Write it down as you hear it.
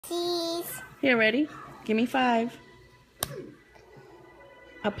Here, ready? Give me 5.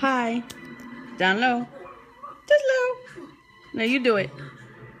 Up high. Down low. Just low. Now you do it.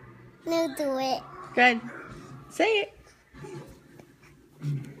 No, do it. Good. Say it.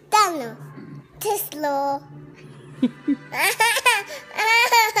 Down low. Just low.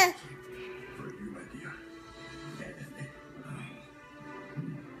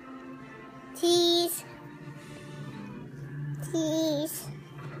 Cheese. Cheese.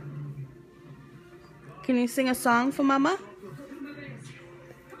 Can you sing a song for Mama?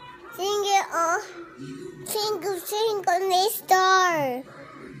 Sing it on. Sing on the star.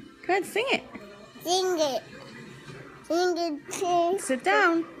 Good, sing it. Sing it. Sing it. Sing. Sit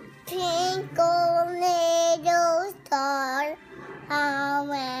down. Twinkle little star, how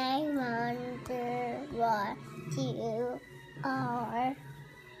I wonder what you are.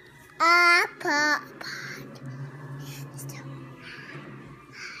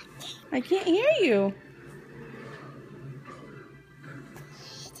 I can't hear you.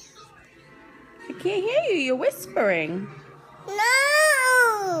 I can't hear you. You're whispering.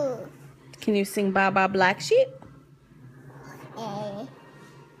 No! Can you sing Baba Black Sheep?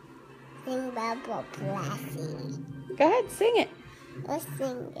 Sing Baba Blassy. Go ahead, sing it. Let's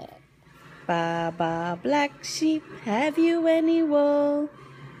sing it. Baba Black Sheep, have you any wool?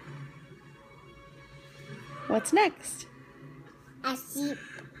 What's next? A sheep.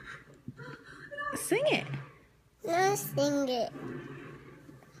 Sing it. No, sing it.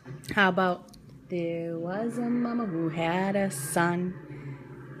 How about there was a mama who had a son,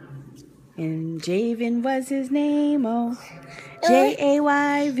 and Jayven was his name, oh.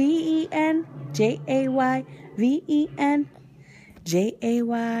 Jayven, Jayven,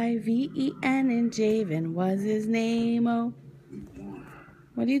 Jayven, and Jayven was his name, oh.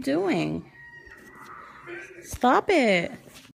 What are you doing? Stop it.